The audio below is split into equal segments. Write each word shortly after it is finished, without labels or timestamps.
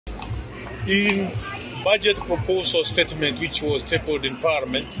In budget proposal statement which was tabled in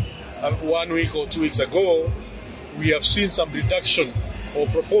Parliament 1 week or 2 weeks ago, we have seen some reduction or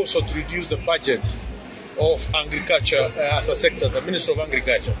proposal to reduce the budget of agriculture as a sector, the Minister of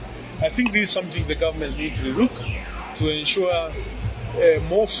Agriculture. I think this is something the government needs to look to ensure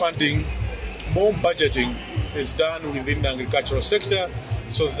more funding, more budgeting is done within the agricultural sector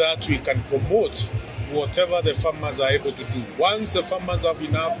so that we can promote whatever the farmers are able to do. Once the farmers have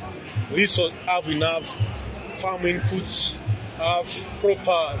enough farm inputs, have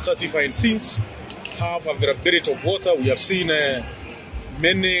proper certified seeds, have availability of water. We have seen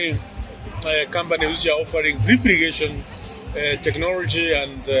many companies which are offering drip irrigation technology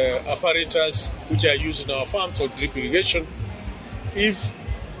and apparatus which are used in our farms for drip irrigation. If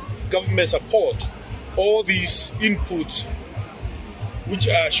government support all these inputs which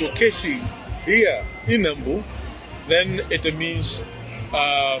are showcasing here in Nambu, then it means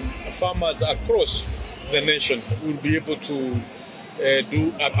farmers across the nation will be able to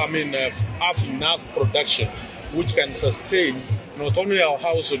have enough production which can sustain not only our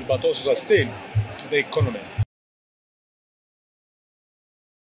household but also sustain the economy.